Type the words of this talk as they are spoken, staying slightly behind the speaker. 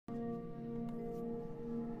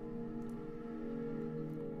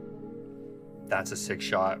That's a sick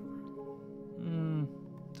shot.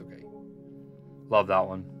 It's okay. Love that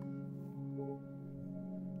one.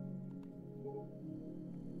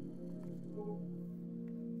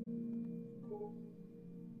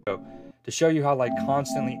 So, to show you how like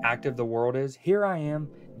constantly active the world is, here I am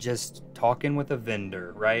just talking with a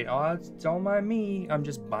vendor, right? Oh, don't mind me. I'm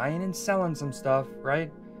just buying and selling some stuff, right?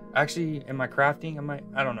 Actually, am I crafting?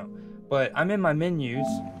 I don't know. But I'm in my menus.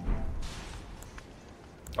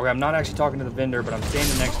 Okay, I'm not actually talking to the vendor, but I'm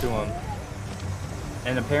standing next to him.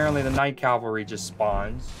 And apparently the Night Cavalry just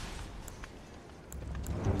spawns.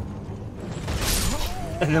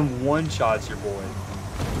 And then one-shots your boy.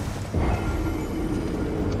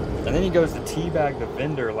 And then he goes to teabag the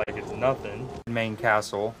vendor like it's nothing. Main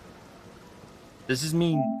castle. This is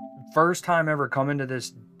me first time ever coming to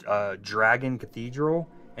this dragon cathedral.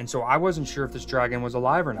 And so I wasn't sure if this dragon was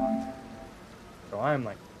alive or not. So I'm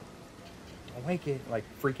like, don't wake it, like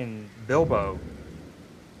freaking Bilbo.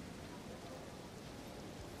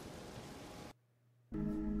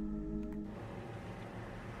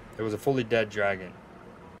 It was a fully dead dragon.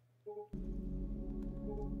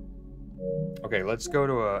 Okay, let's go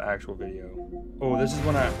to an actual video. Oh, this is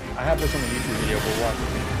when I have this on the YouTube video, but watch the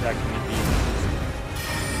exact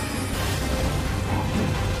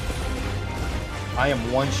I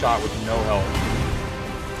am one shot with no health.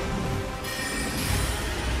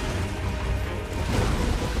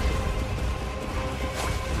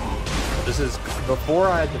 This is before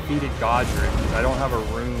I had defeated Godric. I don't have a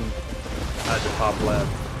rune at the top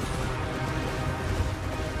left.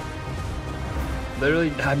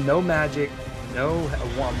 Literally, I have no magic, no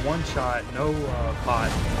one shot, no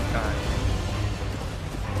pot kind.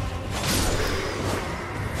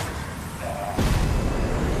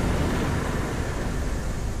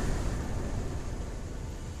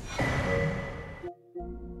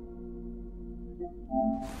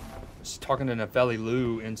 Just talking to Nefeli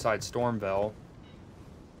Lou inside Stormvale.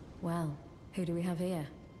 Well, who do we have here?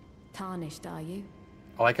 Tarnished, are you?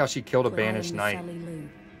 I like how she killed a banished knight. Lou.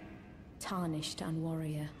 Tarnished and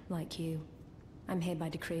warrior, like you. I'm here by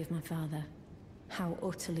decree of my father. How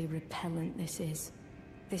utterly repellent this is.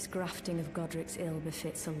 This grafting of Godric's ill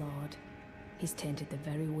befits a lord. He's tainted the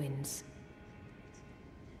very winds.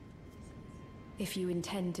 If you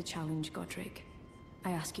intend to challenge Godric,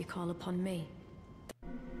 I ask you call upon me.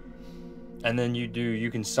 And then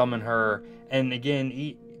you can summon her. And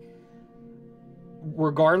again,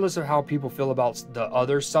 regardless of how people feel about the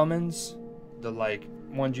other summons, the like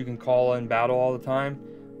ones you can call in battle all the time,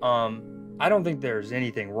 I don't think there's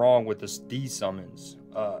anything wrong with these summons,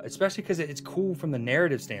 especially because it's cool from the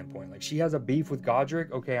narrative standpoint. Like, she has a beef with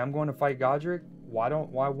Godric. Okay, I'm going to fight Godric. Why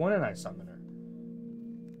wouldn't I summon her?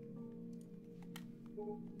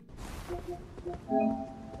 All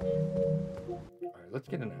right, let's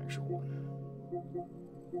get an actual one.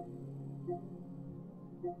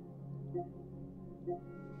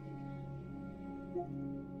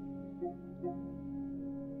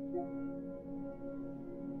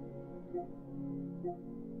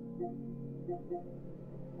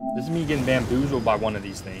 This is me getting bamboozled by one of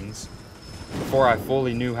these things before I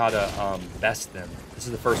fully knew how to best them. This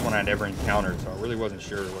is the first one I'd ever encountered, so I really wasn't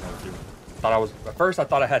sure what I was doing. At first I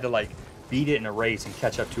thought I had to like beat it in a race and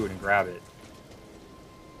catch up to it and grab it.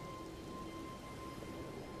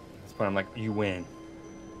 That's when I'm like, you win.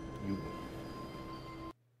 You win.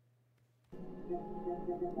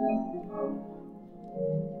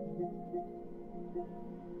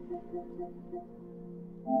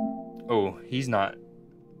 Oh, he's not.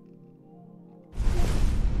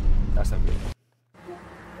 That's not good.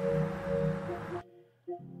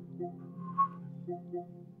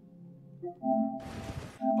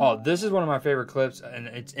 Oh, this is one of my favorite clips, and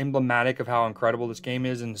it's emblematic of how incredible this game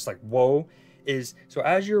is, and it's like, whoa. So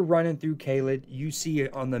as you're running through Caelid, you see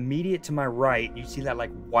on the immediate to my right, you see that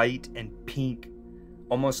like white and pink,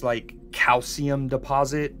 almost like calcium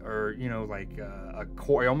deposit, or you know, like a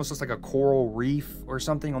core, almost looks like a coral reef or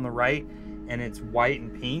something on the right, and it's white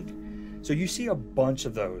and pink. So you see a bunch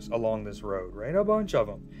of those along this road, right? A bunch of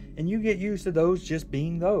them, and you get used to those just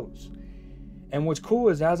being those. And what's cool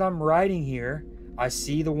is as I'm riding here, I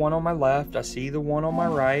see the one on my left, I see the one on my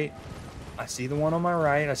right, I see the one on my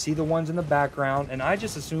right, I see the ones in the background, and I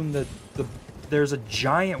just assume that there's a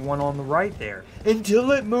giant one on the right there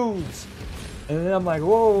until it moves. And then I'm like,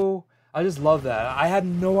 whoa, I just love that. I had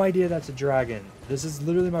no idea that's a dragon. This is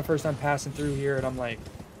literally my first time passing through here, and I'm like,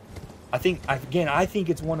 I think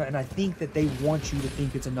it's one, and I think that they want you to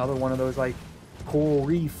think it's another one of those like coral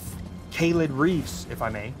reef, Caelid reefs, if I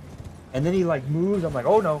may. And then he like moves, I'm like,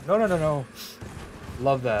 oh no, no, no, no, no.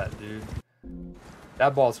 Love that, dude.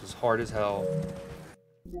 That boss was hard as hell.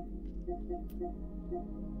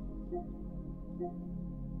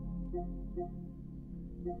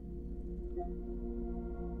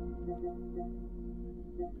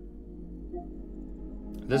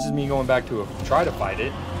 This is me going back to try to fight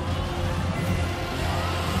it.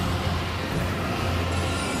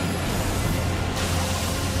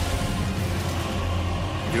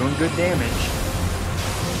 Doing good damage.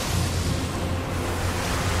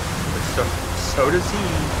 But so does he.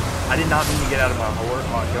 I did not mean to get out of my horse.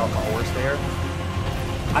 Get off my horse there.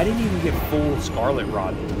 I didn't even get full Scarlet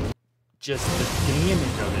Rod. Just the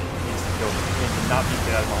damage of it needs to kill me. And did not mean to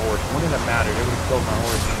get out of my horse. Wouldn't have mattered. It would have killed my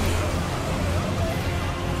horse.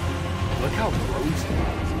 Look how gross it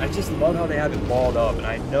is. I just love how they have it balled up, and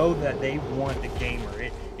I know that they want the gamer.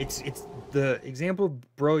 It's the example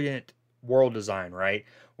of brilliant world design, right?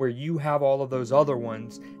 Where you have all of those other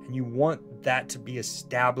ones, and you want that to be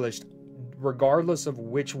established regardless of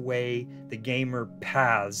which way the gamer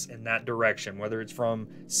paths in that direction, whether it's from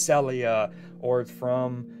Celia or it's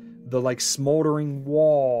from the like smoldering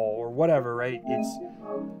wall or whatever, right?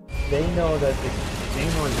 They know that the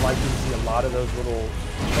gamer is likely to see a lot of those little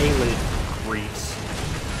Caelid creeps,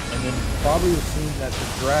 and then probably have seen that the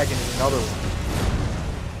dragon is another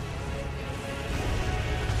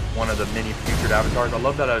one of the many featured avatars. I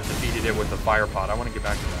love that I defeated it with the fire pot. I want to get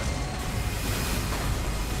back to that.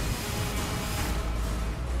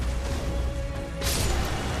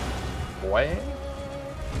 Boy.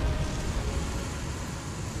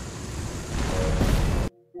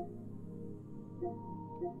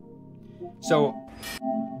 So,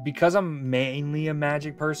 because I'm mainly a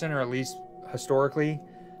magic person, or at least historically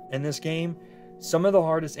in this game, some of the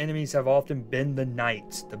hardest enemies have often been the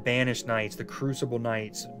knights, the banished knights, the crucible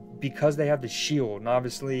knights, because they have the shield, and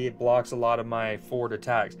obviously it blocks a lot of my forward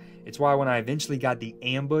attacks. It's why when I eventually got the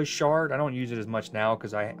ambush shard, I don't use it as much now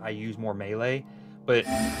because I use more melee, but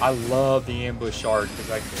I love the ambush shard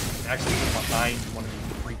because I can actually get behind one of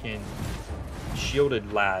these freaking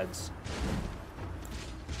shielded lads.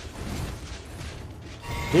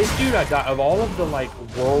 This dude, I died of all of the like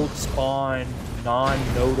world spawn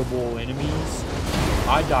non-notable enemies.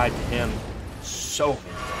 I died to him so many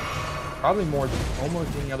times. Probably more than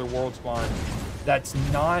almost any other world spawn that's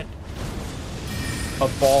not a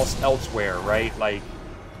boss elsewhere, right? Like,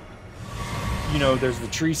 you know, there's the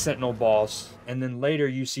tree sentinel boss, and then later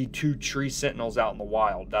you see 2 tree sentinels out in the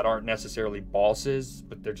wild that aren't necessarily bosses,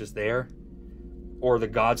 but they're just there. Or the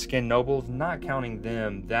Godskin nobles, not counting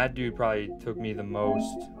them, that dude probably took me the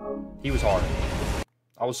most. He was hard.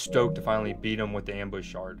 I was stoked to finally beat him with the ambush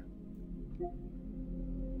shard.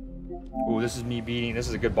 Ooh, this is me beating. This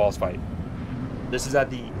is a good boss fight. This is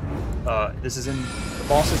at the. This is in the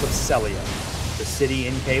bosses of Celia, the city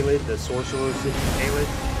in Caelid, the sorcerer city in Caelid.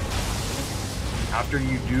 After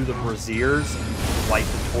you do the braziers and light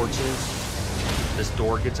the torches, this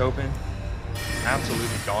door gets open. Absolutely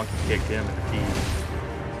donkey kicked him in the teeth.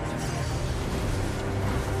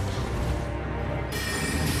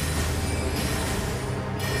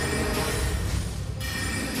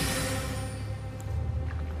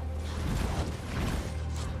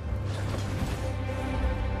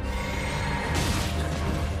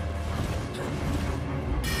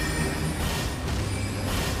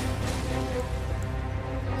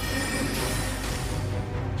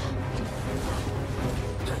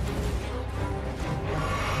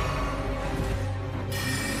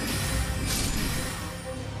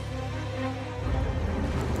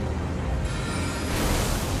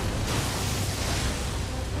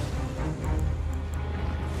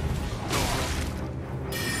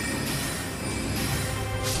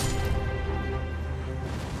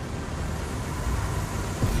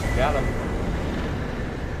 Got him.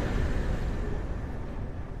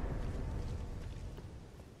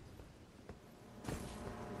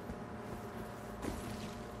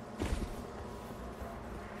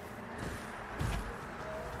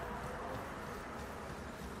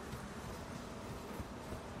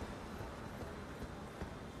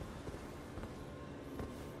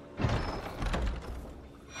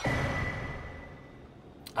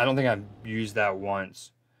 I don't think I've used that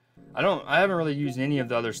once. I haven't really used any of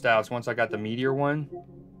the other stats once I got the meteor one.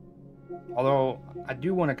 Although I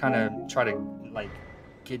do want to kind of try to like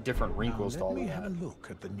get different wrinkles to all of that. Let me have a look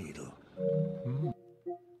at the needle. All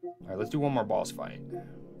right, let's do one more boss fight.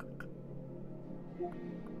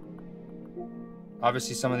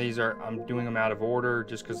 Obviously, some of these I'm doing them out of order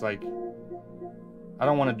just because like I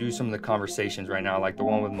don't want to do some of the conversations right now, like the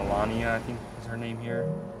one with Melania, I think is her name here.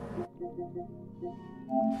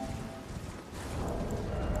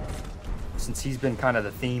 Since he's been kind of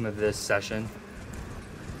the theme of this session.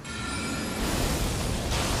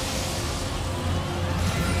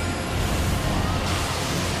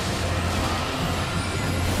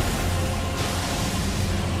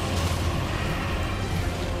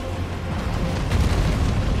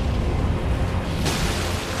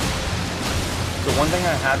 One thing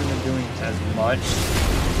I haven't been doing as much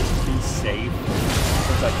is just be safe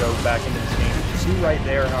since I dove back into this game. You see right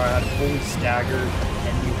there how I had it fully staggered,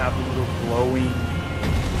 and you have the little glowing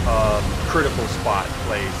critical spot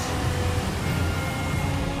place.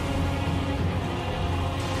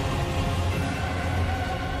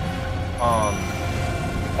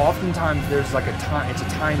 Oftentimes there's like it's a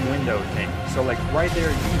time window thing. So like right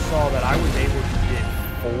there, you saw that I was able to get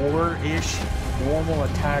 4-ish normal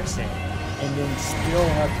attacks in, and then still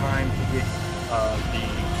have time to get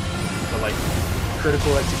the like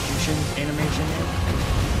critical execution animation in.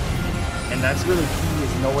 And that's really key, is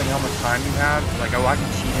knowing how much time you have. Like, oh, I can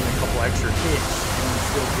cheat in a couple extra hits and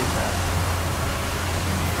still get that.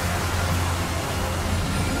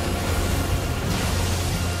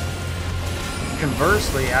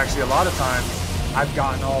 Conversely, actually, a lot of times I've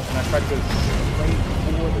gotten off and I try to go right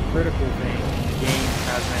before the critical thing, and the game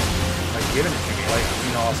hasn't like given it to me. Like,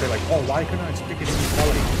 you know, I'll say like, oh, why couldn't I stick it in the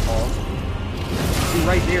quality calls? See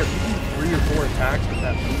right there, if you do 3 or 4 attacks with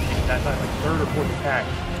that movement, that like 3rd or 4th attack,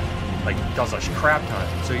 like does a crap ton.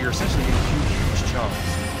 So you're essentially getting huge chunks.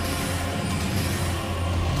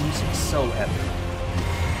 Music's so epic.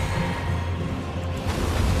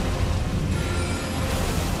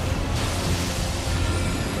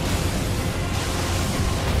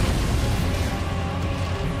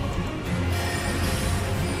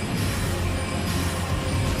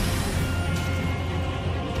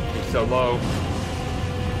 So low.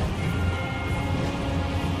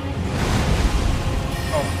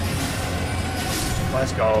 Oh,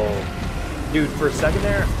 let's go. Dude, for a second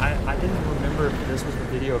there, I didn't remember if this was the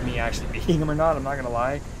video of me actually beating him or not, I'm not gonna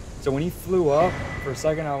lie. So when he flew up, for a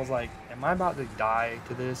second I was like, am I about to die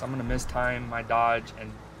to this? I'm gonna mistime my dodge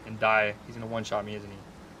and die. He's gonna one-shot me, isn't he?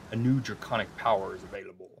 A new draconic power is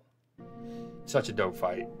available. Such a dope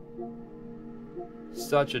fight.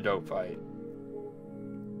 Such a dope fight.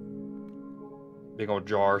 Big old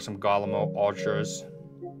jar, some Golem Ultras.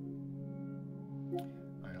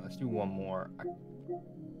 Alright, let's do one more.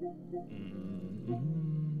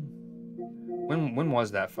 When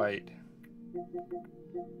was that fight?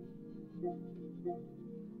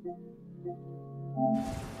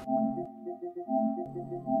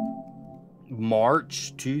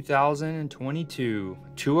 March 2022,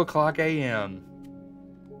 2:00 a.m.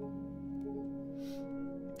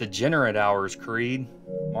 Degenerate hours, Creed.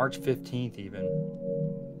 March 15th even.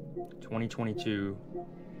 2022.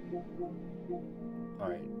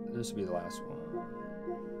 Alright, this will be the last one.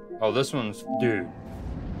 Oh, this one's... Dude.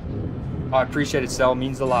 Oh, I appreciate it, Cell.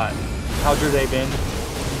 Means a lot. How's your day been?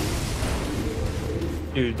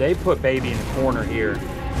 Dude, they put baby in the corner here.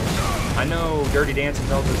 I know Dirty Dancing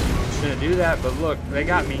tells us you shouldn't do that, but look, they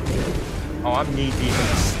got me. Oh, I'm knee deep in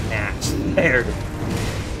a snatch there.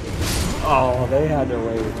 Oh, they had their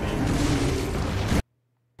way with me.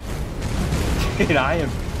 Dude, I am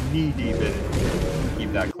knee deep in it.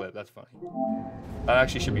 Keep that clip, that's funny. That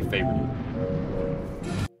actually should be favorited.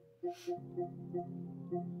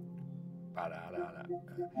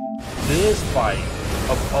 This fight,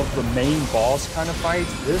 of the main boss kind of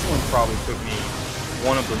fights, this one probably took me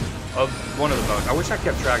one of the most. I wish I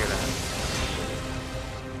kept track of that.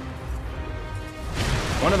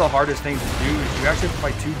 One of the hardest things to do is you actually have to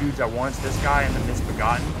fight 2 dudes at once, this guy and the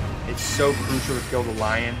Misbegotten. It's so crucial to kill the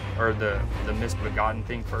lion, or the Misbegotten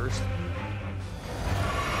thing first.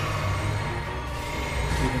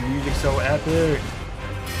 Dude, the music's so epic.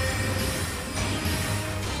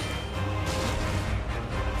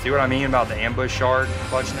 See what I mean about the ambush shard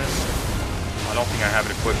clutchness? I don't think I have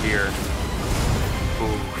it equipped here.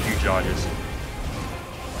 Ooh, huge dodges.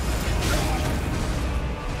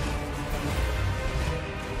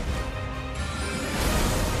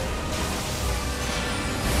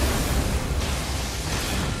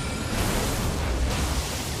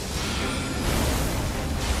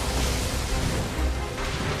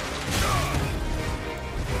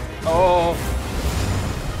 Oh!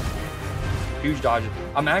 Huge dodges.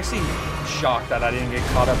 I'm actually shocked that I didn't get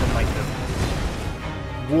caught up in like the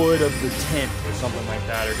wood of the tent or something like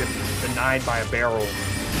that, or get denied by a barrel.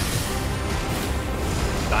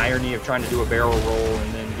 The irony of trying to do a barrel roll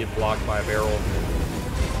and then get blocked by a barrel.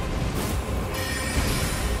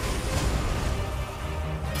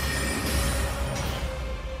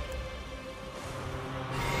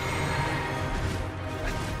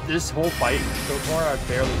 This whole fight so far, I've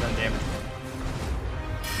barely done damage.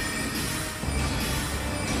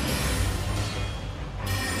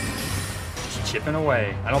 Chipping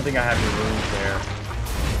away. I don't think I have any wounds there.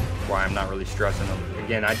 Why I'm not really stressing them.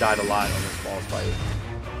 Again, I died a lot on this boss fight.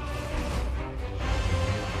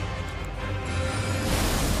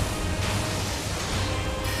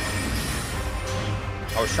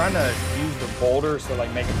 I was trying to use the boulder so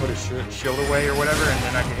like make him put his shield away or whatever, and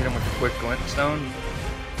then I can hit him with the quick glintstone.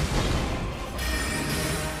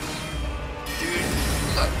 Dude,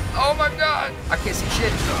 oh my god, I can't see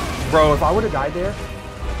shit. Bro, if I would have died there,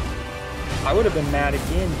 I would have been mad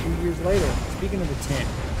again 2 years later. Speaking of the tent,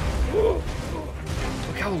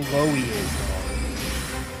 look how low he is.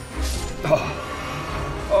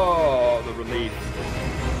 Oh, the relief.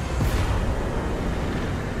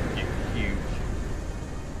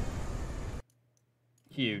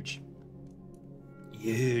 Huge.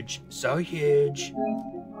 Huge. So huge.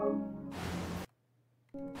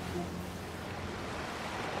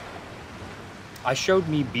 I showed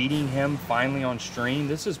me beating him finally on stream.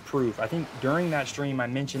 This is proof. I think during that stream I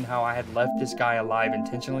mentioned how I had left this guy alive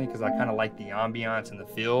intentionally because I kind of like the ambiance and the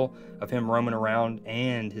feel of him roaming around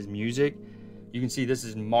and his music. You can see this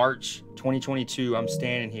is March 2022. I'm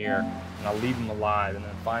standing here and I leave him alive, and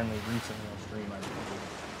then finally recently on stream I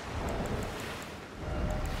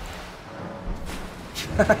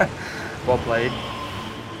well played.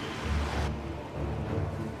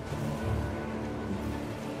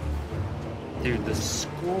 Dude, the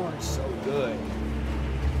score is so good.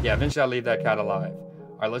 Yeah, eventually I'll leave that cat alive.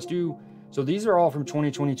 All right, let's do... So these are all from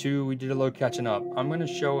 2022. We did a little catching up. I'm going to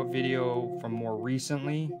show a video from more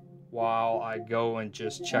recently while I go and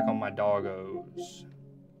just check on my doggos.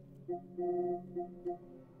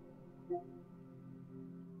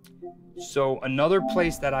 So another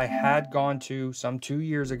place that I had gone to some 2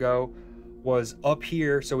 years ago was up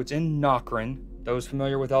here. So it's in Nokrin. Those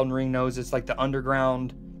familiar with Elden Ring knows it's like the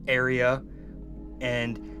underground area.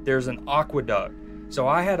 And there's an aqueduct. So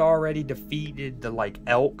I had already defeated the like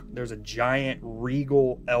elk. There's a giant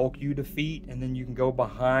regal elk you defeat, and then you can go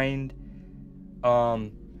behind.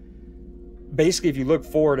 Basically, if you look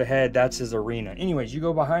forward ahead, that's his arena. Anyways, you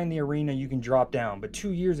go behind the arena, you can drop down. But 2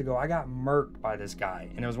 years ago, I got murked by this guy,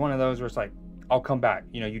 and it was one of those where it's like, I'll come back.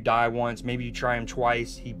 You know, you die once, maybe you try him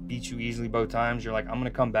twice, he beats you easily both times. You're like, I'm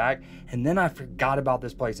gonna come back, and then I forgot about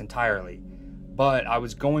this place entirely. But I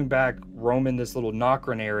was going back, roaming this little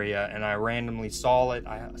Nokrin area, and I randomly saw it.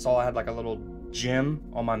 I saw I had like a little gem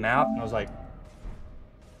on my map, and I was like,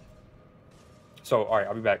 so, all right,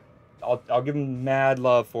 I'll be back. I'll give him mad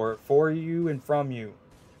love for it, for you and from you.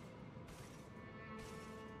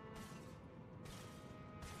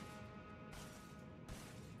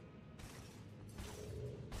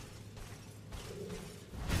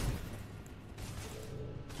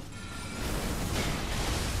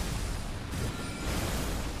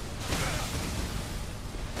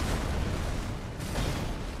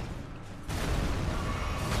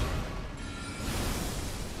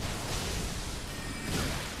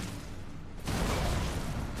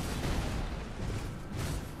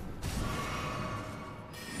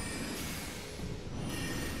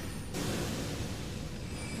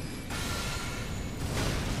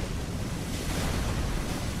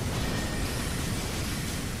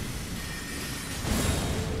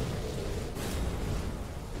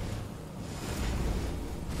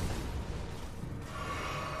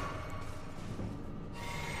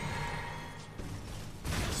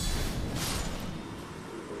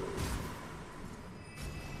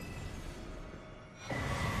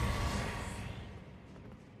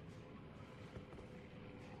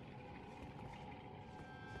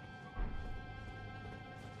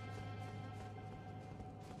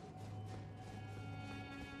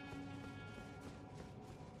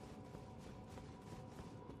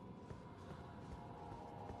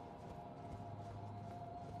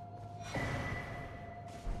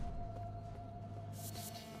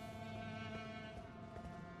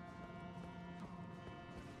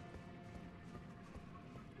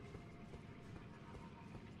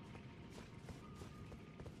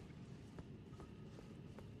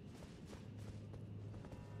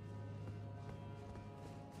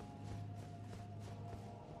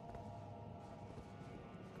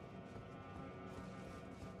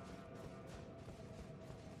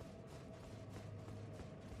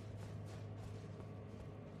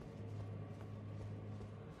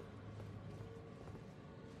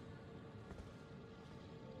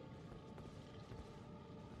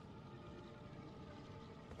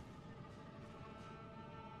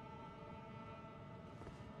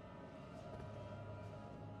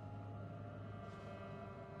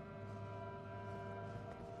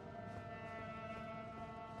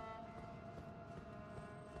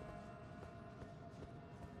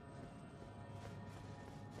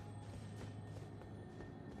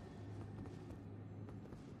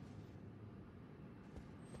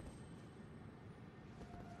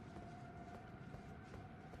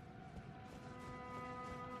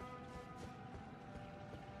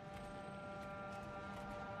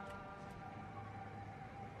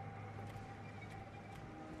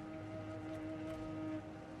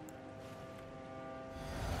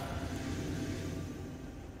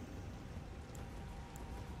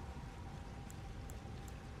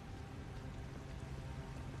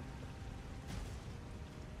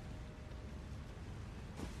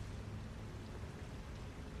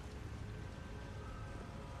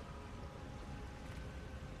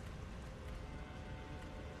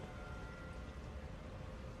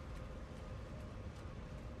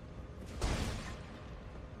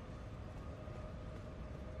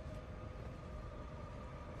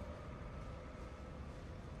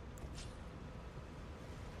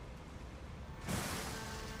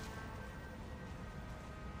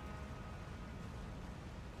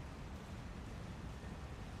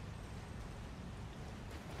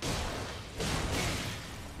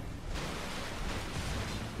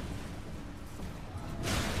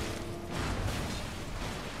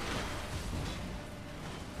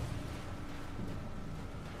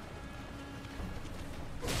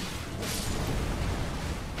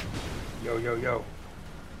 yo, yo.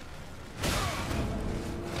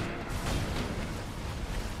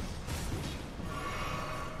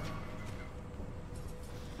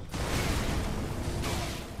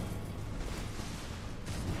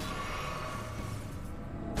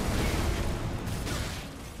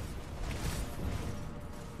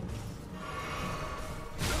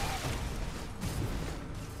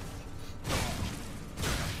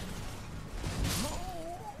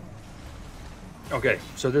 Okay,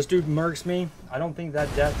 so this dude murks me. I don't think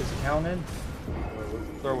that death is counted.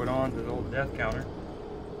 Let's throw it on to the old death counter.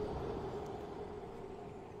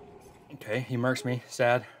 Okay, he murks me.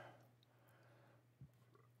 Sad.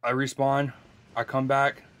 I respawn. I come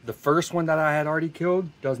back. The first one that I had already killed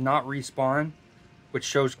does not respawn, which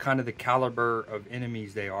shows kind of the caliber of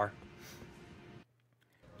enemies they are.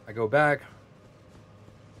 I go back.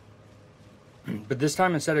 But this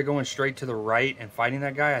time, instead of going straight to the right and fighting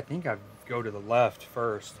that guy, I think I go to the left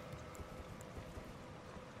first.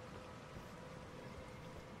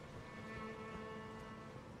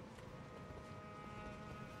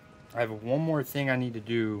 I have one more thing I need to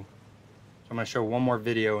do. So I'm going to show one more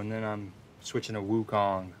video and then I'm switching to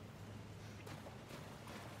Wukong.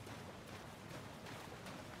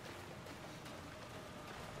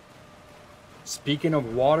 Speaking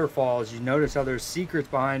of waterfalls, you notice how there's secrets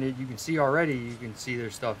behind it. You can see already, you can see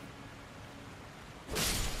there's stuff.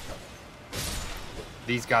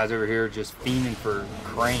 These guys over here just fiending for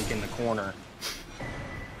Crank in the corner.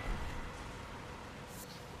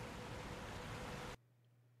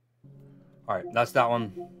 Alright, that's that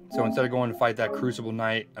one. So instead of going to fight that Crucible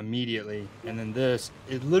Knight immediately, and then this,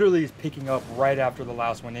 it literally is picking up right after the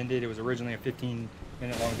last one ended. It was originally a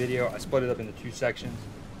 15-minute long video. I split it up into 2 sections.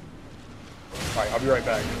 Alright, I'll be right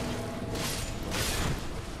back.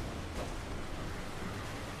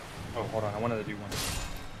 Oh, hold on, I wanted to do one.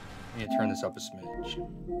 I need to turn this up a smidge.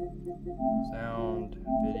 Sound,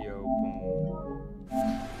 video,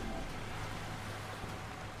 boom.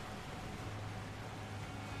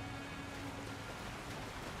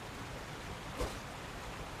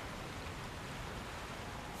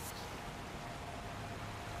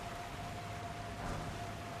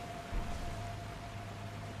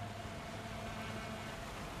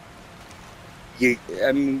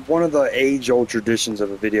 I mean, one of the age-old traditions of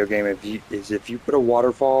a video game is if you put a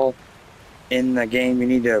waterfall in the game, you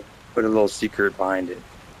need to put a little secret behind it.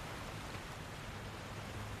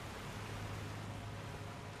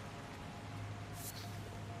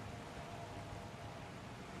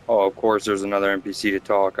 Oh, of course, there's another NPC to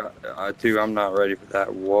talk to. I'm not ready for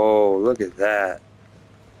that. Whoa, look at that.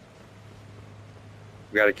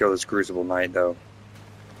 We gotta kill this Crucible Knight, though.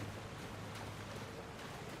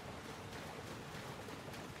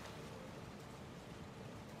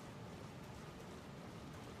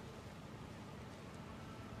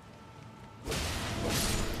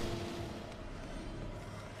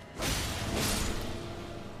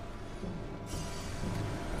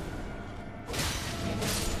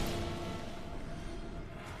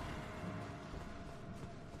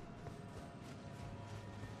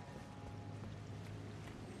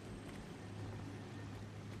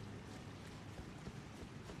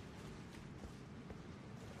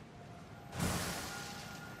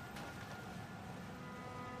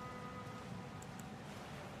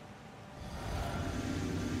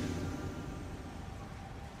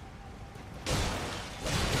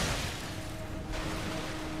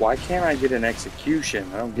 Why can't I get an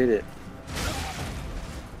execution? I don't get it.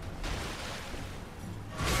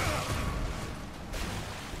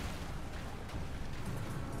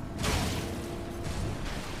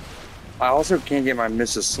 I also can't get my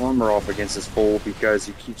Mrs. Slumber off against this fool because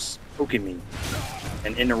he keeps poking me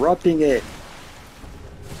and interrupting it.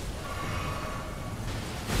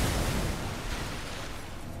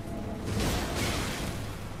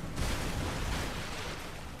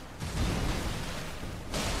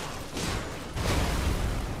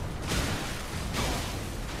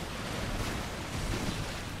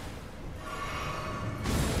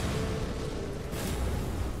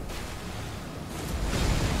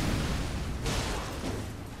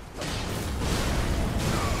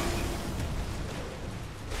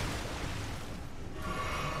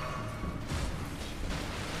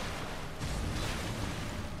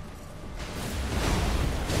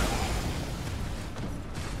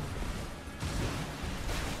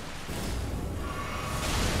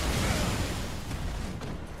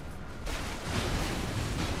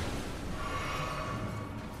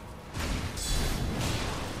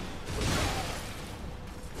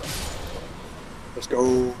 Let's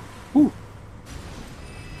go. Woo.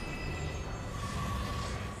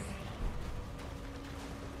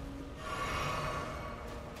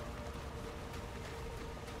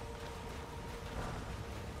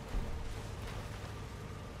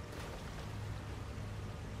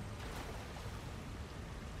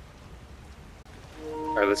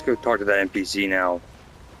 All right, let's go talk to that NPC now.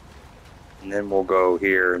 And then we'll go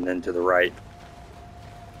here and then to the right.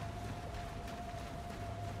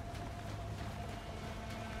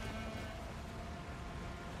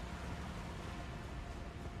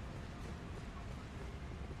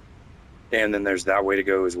 And then there's that way to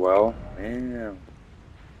go as well. Damn.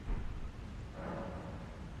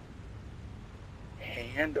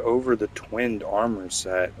 Hand over the twinned armor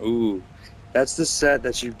set. Ooh, that's the set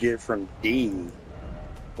that you get from D,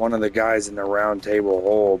 one of the guys in the round table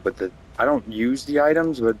hole. But I don't use the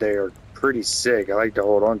items, but they are pretty sick. I like to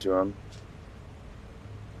hold on to them.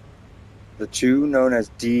 The two known as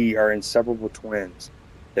D are inseparable twins.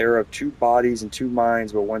 They are of two bodies and two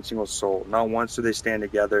minds, but one single soul. Not once do they stand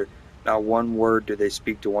together. Not one word do they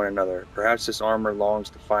speak to one another. Perhaps this armor longs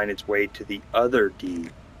to find its way to the other D.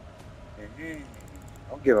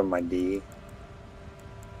 I'll give him my D.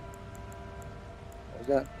 What was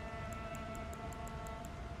that?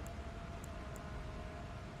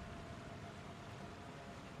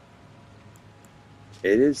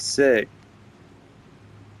 It is sick.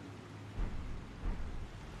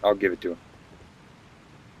 I'll give it to him.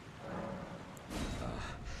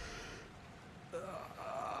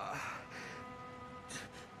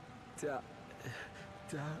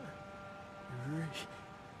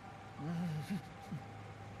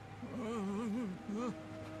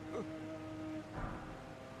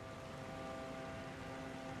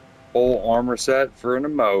 Full armor set for an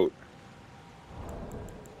emote.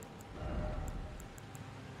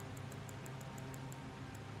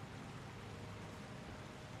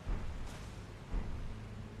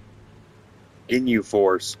 Ginyu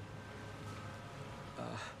Force.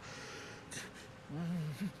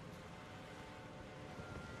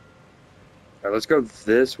 Alright, let's go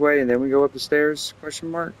this way and then we go up the stairs? Question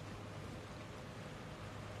mark.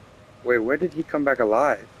 Wait, where did he come back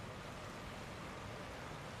alive?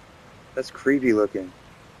 That's creepy looking.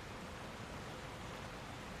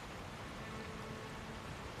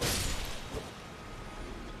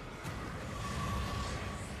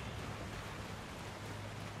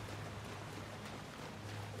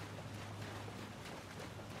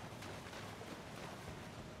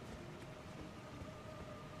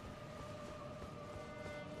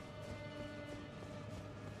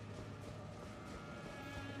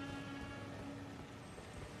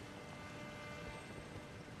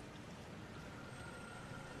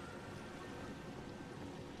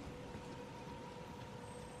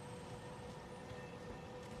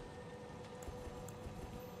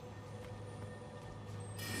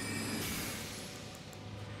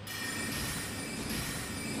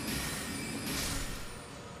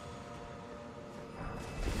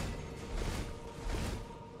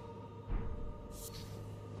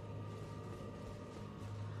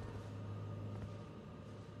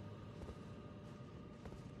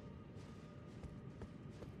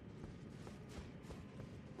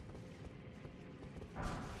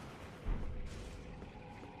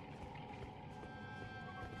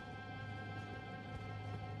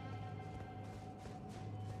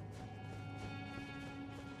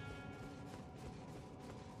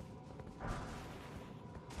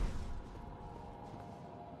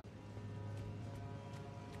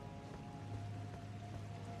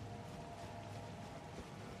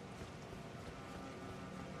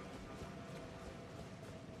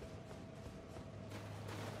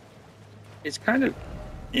 It's kind of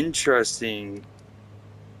interesting.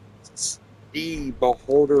 It's the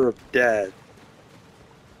Beholder of Death.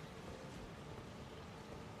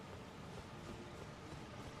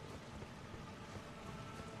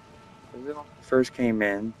 When we first came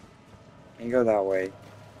in, and go that way.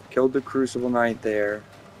 Killed the Crucible Knight there.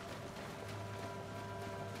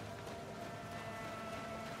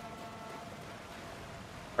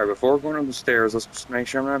 Alright, before going up the stairs, let's just make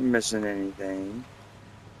sure I'm not missing anything.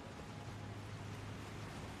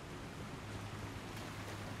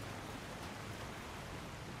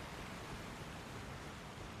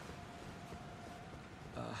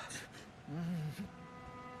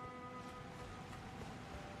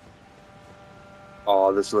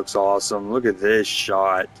 Oh, this looks awesome. Look at this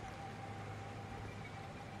shot.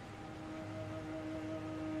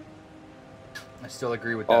 I still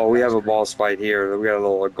agree with that. Oh, we have a boss fight here. We got a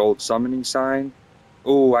little gold summoning sign.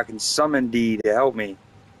 Oh, I can summon D to help me.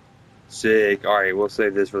 Sick. All right, we'll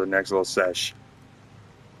save this for the next little sesh.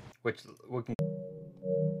 Which we can.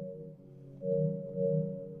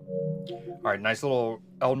 All right, nice little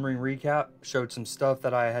Elden Ring recap. Showed some stuff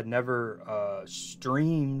that I had never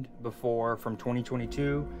streamed before from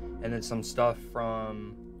 2022, and then some stuff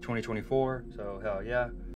from 2024. So hell yeah.